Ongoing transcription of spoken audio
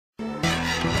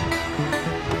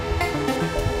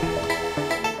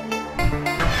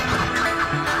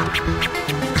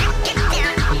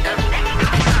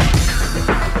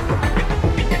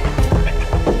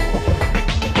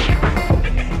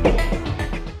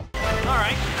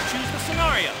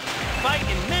fight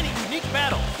in many unique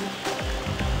battles.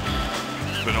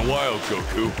 It's been a while,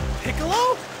 Goku.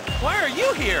 Piccolo? Why are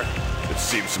you here? It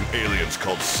seems some aliens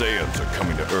called Saiyans are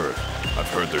coming to Earth. I've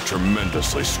heard they're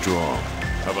tremendously strong.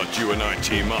 How about you and I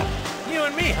team up? You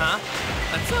and me, huh?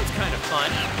 That sounds kind of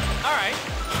fun. All right.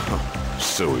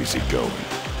 So easy going.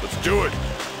 Let's do it!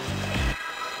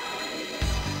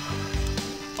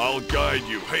 I'll guide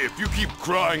you. Hey, if you keep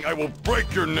crying, I will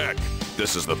break your neck!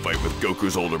 This is the fight with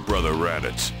Goku's older brother,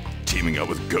 Raditz. Teaming up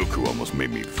with Goku almost made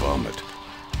me vomit.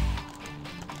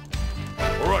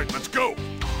 Alright, let's go!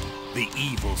 The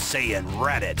evil Saiyan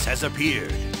Raditz has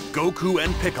appeared. Goku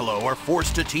and Piccolo are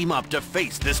forced to team up to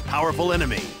face this powerful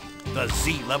enemy. The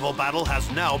Z-level battle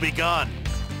has now begun.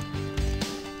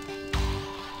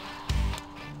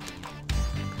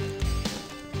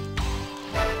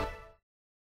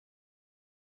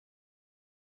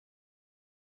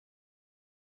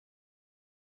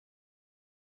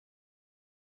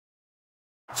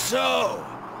 So,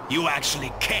 you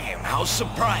actually came. How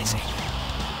surprising.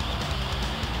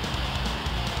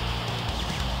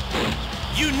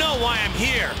 You know why I'm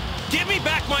here. Give me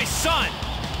back my son!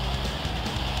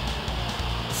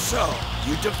 So,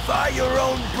 you defy your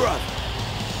own brother.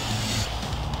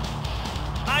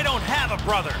 I don't have a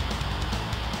brother.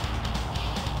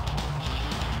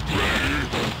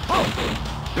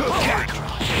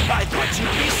 Kakarot, I thought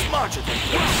you'd be smarter than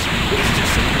this. It's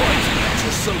disappointing that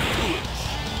you're so foolish.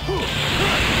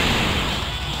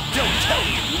 Don't tell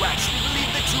me you actually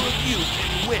believe the two of you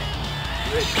can win.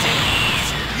 Ridiculous.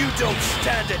 You don't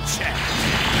stand a chance.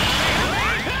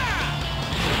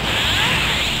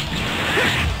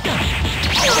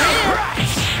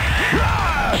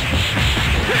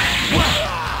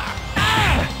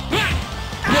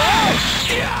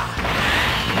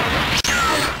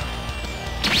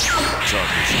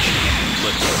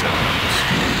 Let's settle this.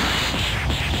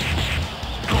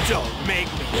 Don't make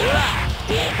me laugh.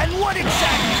 And what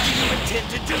exactly do you intend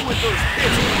to do with those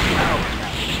pitiful power?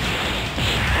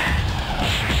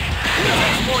 It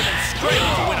takes more than strength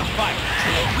to win a fight.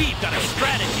 We've got a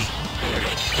strategy.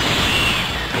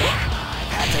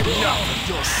 I've had enough of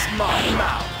your smart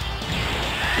mouth.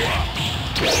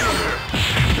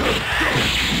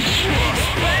 He's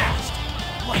fast.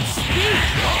 What speed?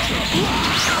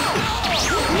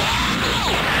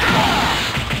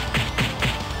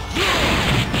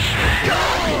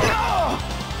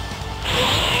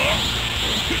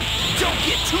 Don't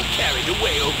get too carried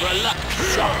away over a lucky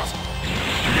shot.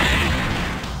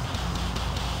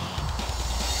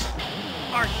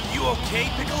 Are you okay,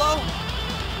 Piccolo?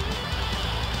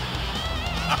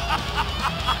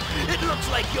 It looks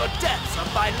like your deaths are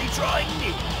finally drawing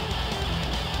near.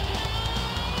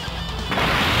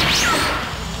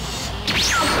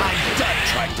 I'm done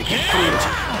trying to get through to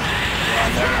you,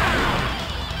 brother.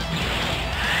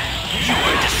 You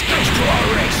are a disgrace to our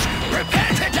race.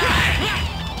 Prepare to die!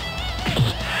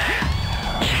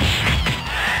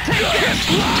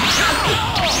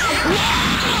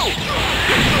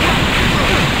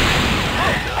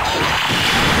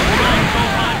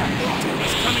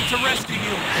 He's coming to rescue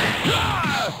you.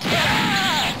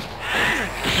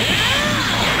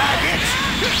 Maggots!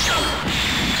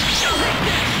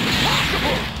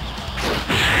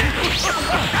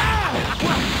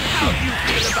 How do you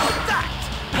feel about that?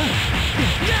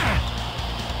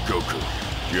 Goku,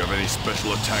 do you have any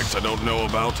special attacks I don't know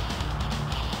about?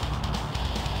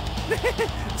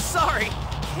 Sorry,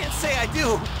 can't say I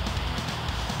do.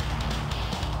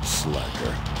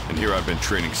 Slacker. And here I've been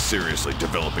training seriously,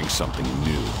 developing something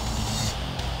new.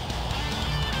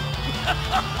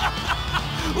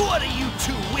 What are you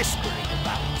two whispering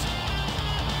about?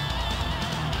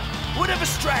 Whatever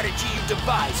strategy you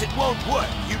devise, it won't work.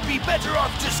 You'd be better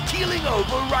off just keeling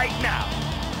over right now.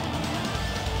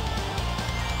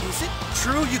 Is it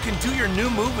true you can do your new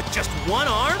move with just one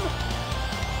arm?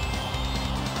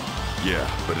 Yeah,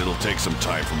 but it'll take some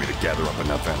time for me to gather up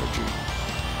enough energy.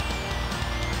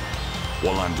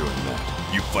 While I'm doing that,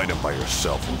 you fight him by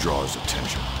yourself and draw his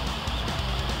attention.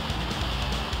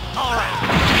 All right,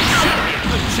 should be a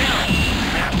good challenge.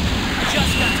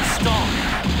 Just got to stall.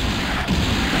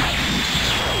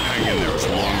 Hang in there as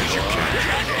long as you can.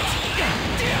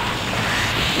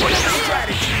 Whatever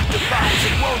strategy you devise,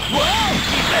 it won't work.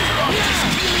 You'd be better off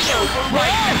just keeling over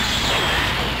right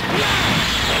now.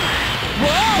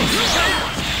 Whoa!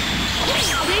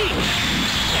 Speed!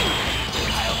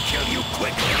 I'll kill you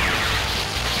quickly.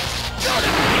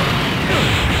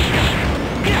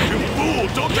 You fool!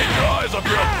 Don't take your eyes off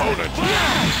your opponent!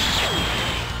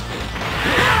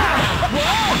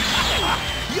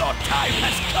 Your time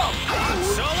has come!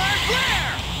 Solar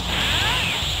flare!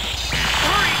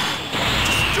 Hurry!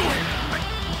 Just do it!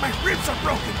 My My ribs are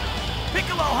broken!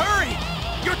 Piccolo, hurry!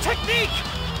 Your technique!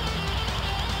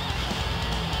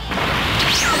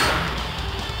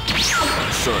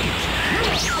 Son,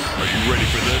 are you ready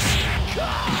for this?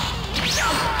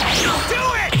 Do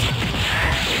it!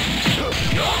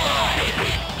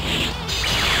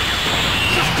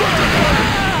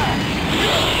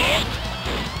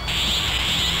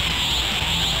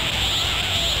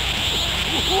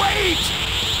 Wait!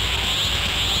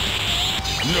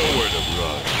 Nowhere to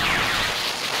run.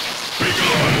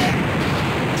 Begone!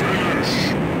 Finish!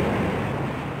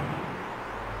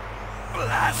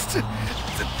 Blast! To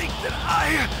think that I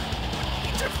would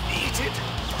be defeated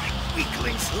by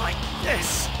weaklings like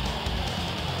this.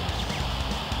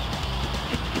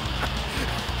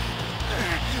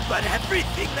 But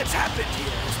everything that's happened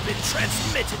here has been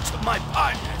transmitted to my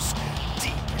partners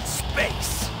deep in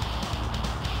space.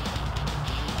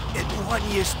 In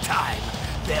 1 year's time,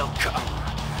 they'll come.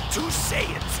 2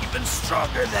 Saiyans even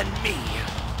stronger than me.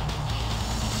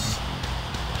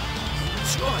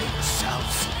 Enjoy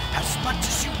yourselves as much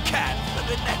as you can for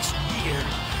the next year.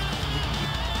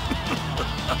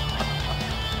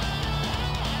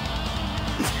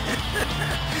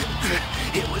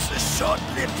 It was a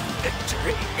short-lived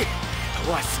victory,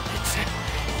 wasn't it?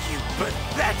 You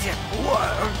pathetic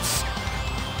worms!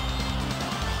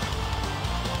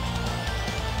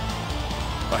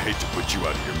 I hate to put you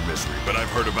out of your misery, but I've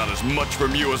heard about as much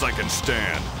from you as I can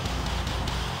stand.